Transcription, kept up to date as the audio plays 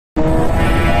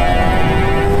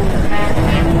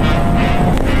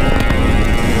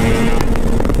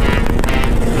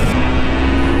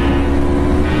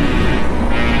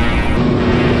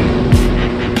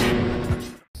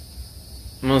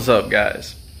What's up,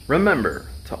 guys? Remember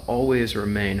to always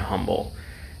remain humble.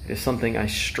 It is something I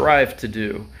strive to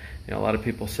do. You know, a lot of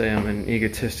people say I'm an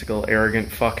egotistical, arrogant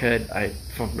fuckhead. I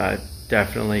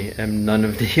definitely am none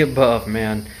of the above,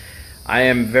 man. I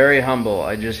am very humble.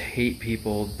 I just hate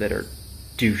people that are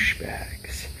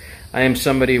douchebags. I am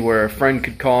somebody where a friend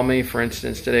could call me. For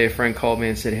instance, today a friend called me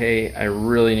and said, hey, I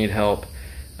really need help.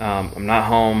 I'm not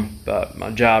home, but my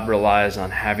job relies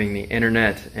on having the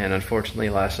internet, and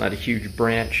unfortunately last night a huge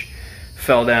branch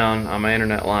fell down on my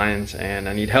internet lines and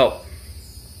I need help.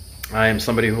 I am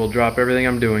somebody who will drop everything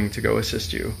I'm doing to go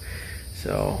assist you.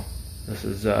 So this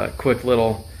is a quick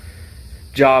little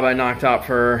job I knocked out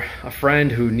for a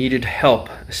friend who needed help,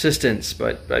 assistance,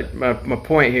 but my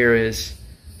point here is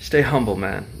stay humble,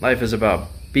 man. Life is about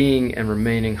being and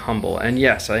remaining humble. And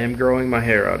yes, I am growing my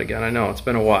hair out again. I know it's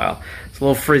been a while. It's a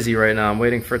little frizzy right now. I'm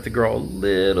waiting for it to grow a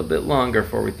little bit longer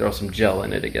before we throw some gel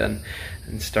in it again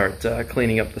and start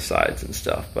cleaning up the sides and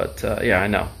stuff. But yeah, I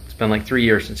know. It's been like 3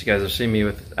 years since you guys have seen me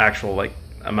with actual like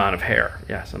amount of hair.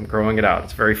 Yes, I'm growing it out.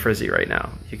 It's very frizzy right now.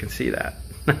 You can see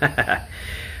that.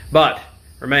 But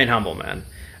remain humble, man.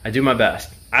 I do my best.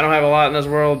 I don't have a lot in this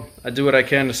world. I do what I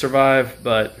can to survive,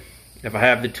 but if I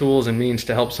have the tools and means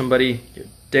to help somebody,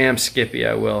 damn skippy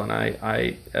I will. And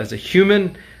I as a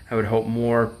human, I would hope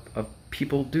more of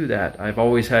people do that. I've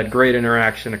always had great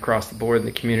interaction across the board in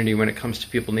the community when it comes to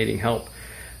people needing help.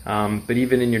 But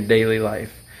even in your daily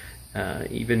life,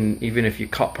 even if you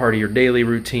caught part of your daily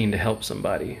routine to help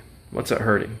somebody, what's it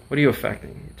hurting? What are you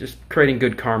affecting? Just creating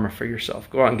good karma for yourself.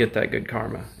 Go out and get that good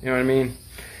karma. You know what I mean?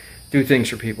 Do things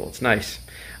for people. It's nice.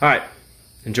 All right,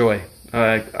 enjoy.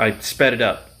 I sped it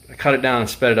up. I cut it down and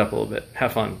sped it up a little bit.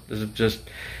 Have fun. This is just,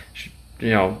 you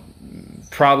know,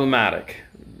 problematic.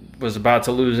 Was about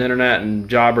to lose internet, and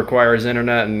job requires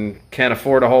internet, and can't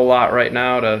afford a whole lot right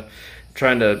now to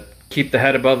trying to keep the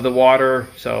head above the water.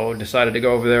 So decided to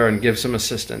go over there and give some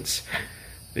assistance,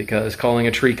 because calling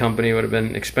a tree company would have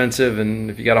been expensive.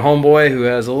 And if you got a homeboy who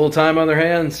has a little time on their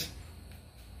hands,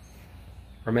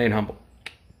 remain humble.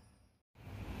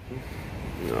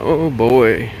 Oh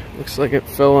boy, looks like it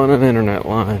fell on an internet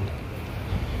line.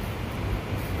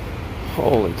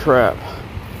 Holy crap,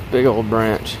 big old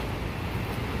branch.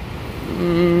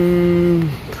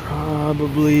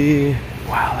 Probably,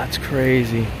 wow, that's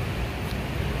crazy.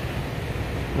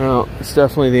 Well, it's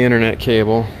definitely the internet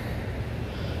cable.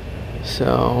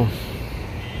 So,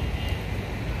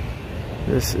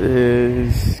 this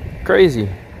is crazy.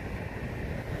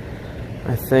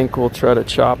 I think we'll try to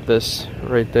chop this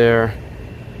right there.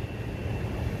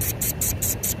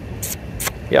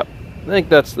 Yep, I think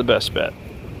that's the best bet.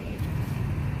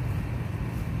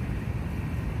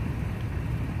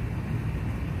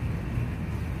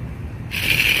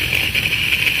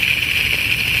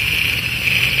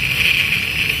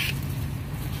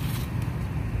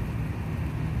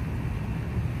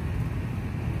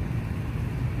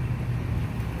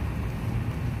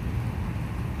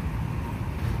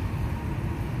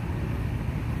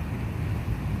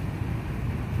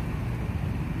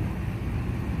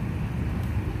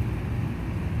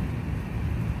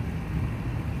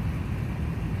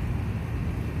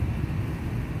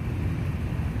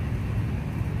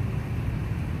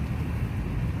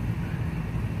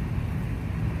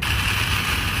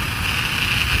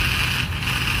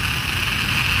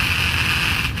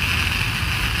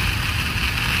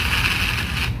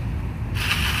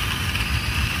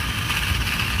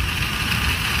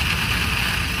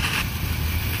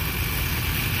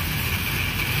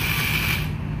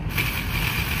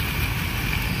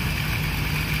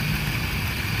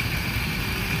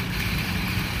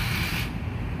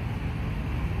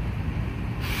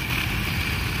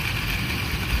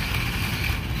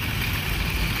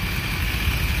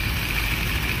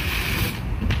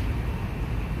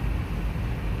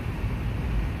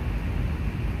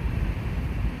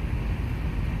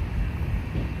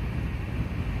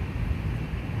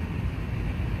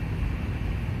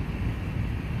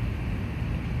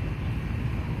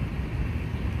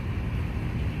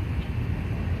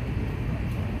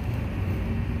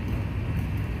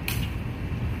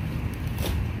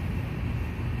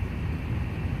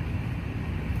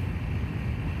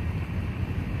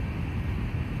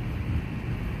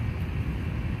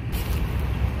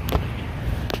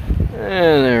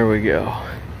 And there we go,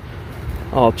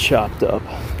 all chopped up.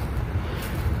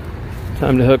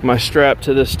 Time to hook my strap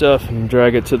to this stuff and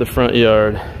drag it to the front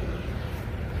yard.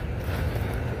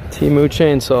 Temu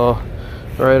chainsaw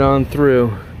right on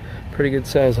through. Pretty good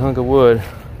sized hunk of wood.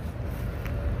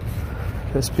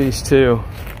 This piece too.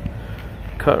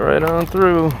 Cut right on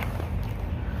through.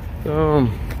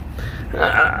 Boom.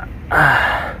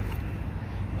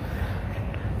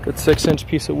 Good 6-inch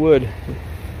piece of wood.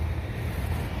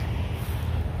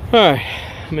 Alright,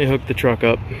 let me hook the truck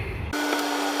up.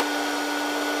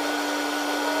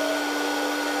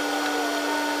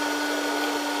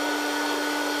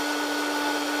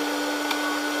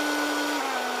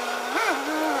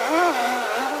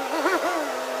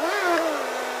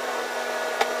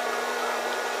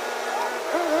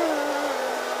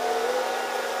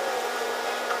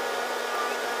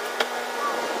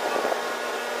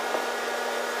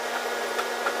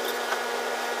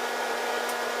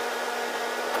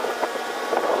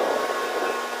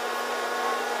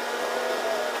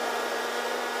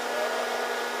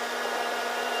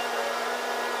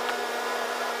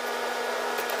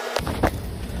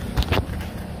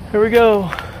 Here we go.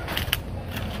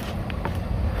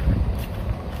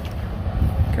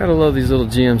 Gotta love these little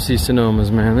GMC Sonomas,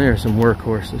 man. They are some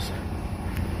workhorses.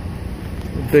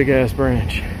 Big ass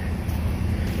branch.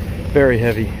 Very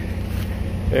heavy.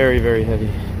 Very, very heavy.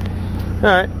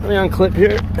 Alright, let me unclip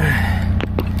here.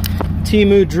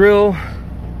 Temu drill.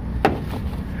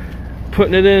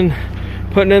 Putting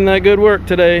in that good work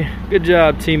today. Good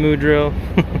job, Temu drill.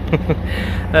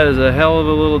 That is a hell of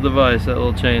a little device, that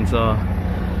little chainsaw.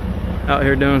 Out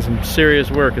here doing some serious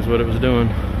work is what it was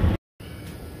doing.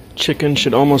 Chicken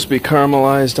should almost be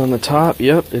caramelized on the top.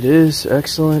 Yep, it is.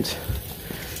 Excellent.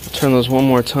 Turn those one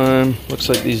more time. Looks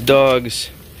like these dogs,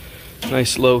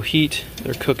 nice low heat.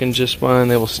 They're cooking just fine.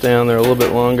 They will stay on there a little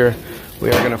bit longer. We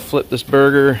are going to flip this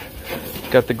burger.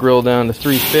 Got the grill down to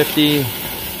 350.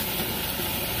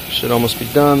 Should almost be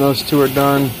done. Those two are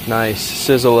done. Nice.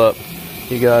 Sizzle up.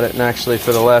 You got it. And actually,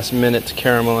 for the last minute to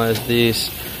caramelize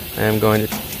these, I am going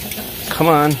to... Come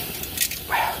on.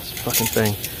 Wow, this fucking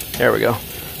thing. There we go.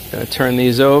 Gonna turn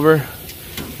these over.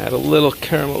 Add a little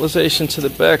caramelization to the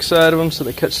back side of them so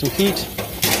they catch some heat.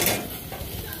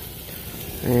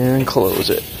 And close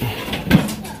it.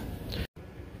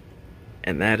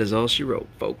 And that is all she wrote,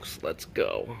 folks. Let's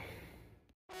go.